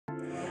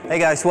Hey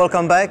guys,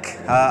 welcome back.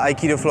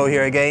 Aikidoflow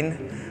here again.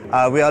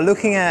 We are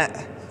looking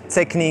at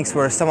techniques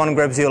where someone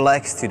grabs your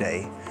legs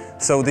today.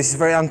 So this is a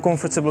very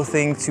uncomfortable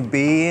thing to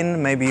be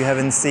in. Maybe you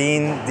haven't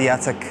seen the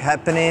attack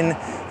happening.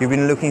 You've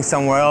been looking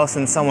somewhere else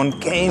and someone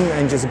came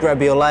and just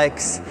grabbed your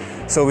legs.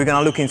 So we're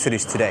gonna look into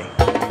this today.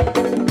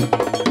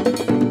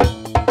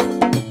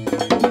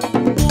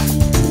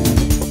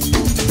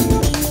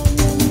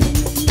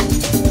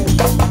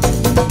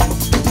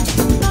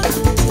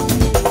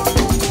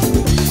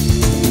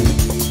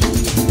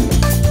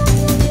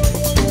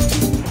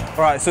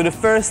 Alright, so the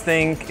first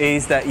thing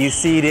is that you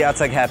see the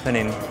attack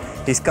happening.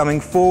 He's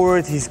coming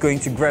forward, he's going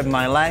to grab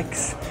my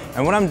legs.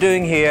 And what I'm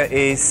doing here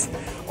is,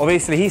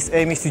 obviously his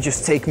aim is to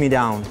just take me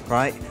down,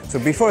 right? So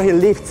before he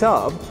lifts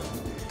up,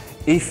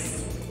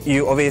 if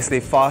you obviously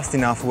fast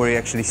enough where you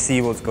actually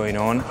see what's going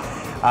on,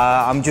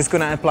 I'm just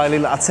gonna apply a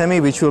little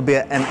atemi, which will be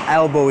an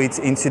elbow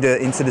into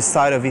the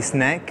side of his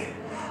neck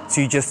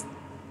to just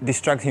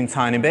distract him a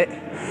tiny bit.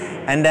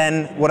 And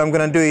then what I'm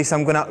gonna do is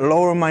I'm gonna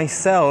lower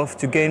myself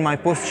to gain my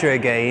posture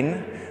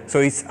again, so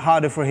it's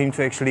harder for him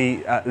to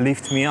actually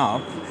lift me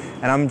up.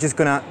 And I'm just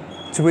gonna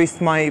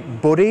twist my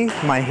body,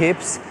 my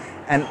hips,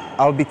 and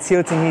I'll be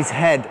tilting his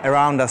head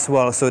around as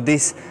well. So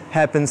this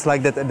happens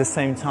like that at the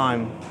same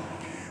time.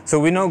 So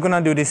we're not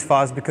gonna do this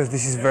fast because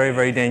this is very,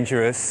 very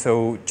dangerous.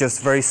 So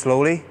just very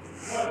slowly.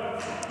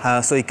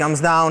 So he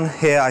comes down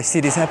here, I see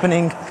this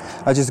happening.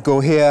 I just go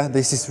here,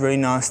 this is very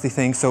nasty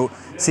thing. So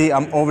see,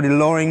 I'm already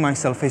lowering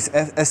myself.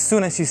 As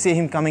soon as you see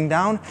him coming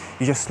down,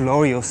 you just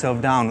lower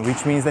yourself down,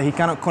 which means that he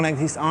cannot connect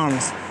his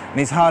arms.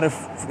 And it's harder,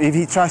 if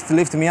he tries to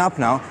lift me up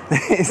now,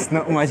 there's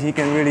not much he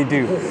can really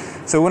do.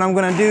 So what I'm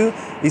gonna do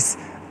is,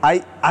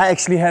 I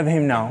actually have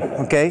him now,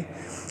 okay?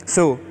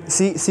 So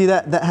see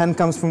that hand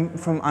comes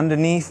from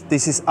underneath,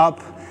 this is up,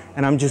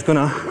 and I'm just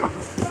gonna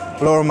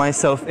lower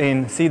myself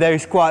in. See, there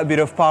is quite a bit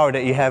of power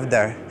that you have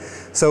there.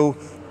 So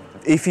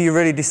if you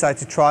really decide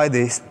to try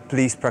this,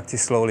 please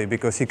practice slowly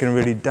because you can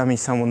really damage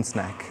someone's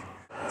neck.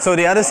 So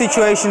the other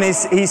situation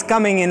is he's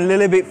coming in a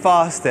little bit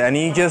faster and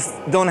you just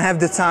don't have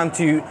the time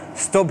to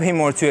stop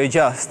him or to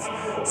adjust.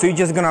 So you're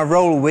just gonna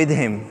roll with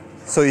him.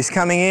 So he's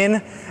coming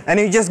in and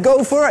you just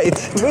go for it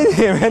with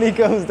him and he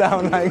goes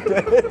down like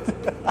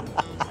that.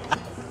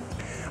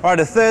 All right,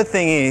 the third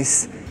thing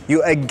is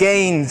you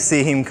again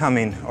see him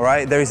coming, all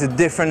right? There is a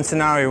different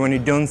scenario when you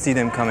don't see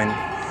them coming.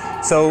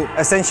 So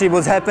essentially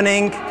what's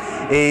happening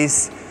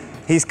is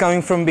he's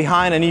coming from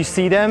behind and you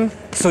see them,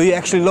 so you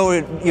actually lower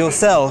it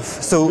yourself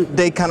so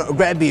they cannot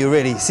grab you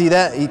really. See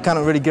that? He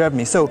cannot really grab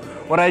me. So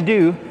what I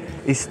do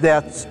is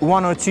that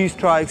 1 or 2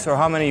 strikes or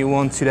how many you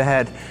want to the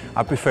head.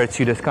 I prefer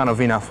 2, that's kind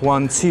of enough.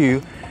 1,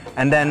 2,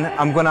 and then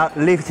I'm gonna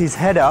lift his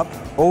head up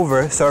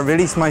over, so I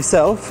release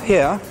myself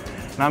here,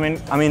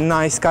 and I'm in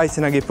nice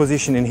kaitenage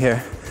position in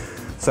here.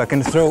 So I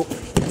can throw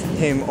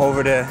him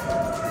over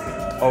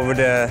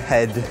the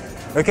head.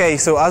 Okay,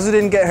 so Azu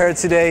didn't get hurt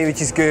today,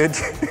 which is good.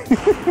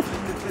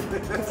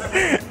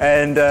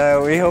 And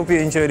we hope you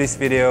enjoyed this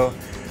video.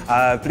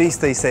 Please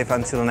stay safe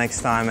until next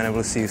time and I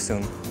will see you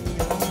soon.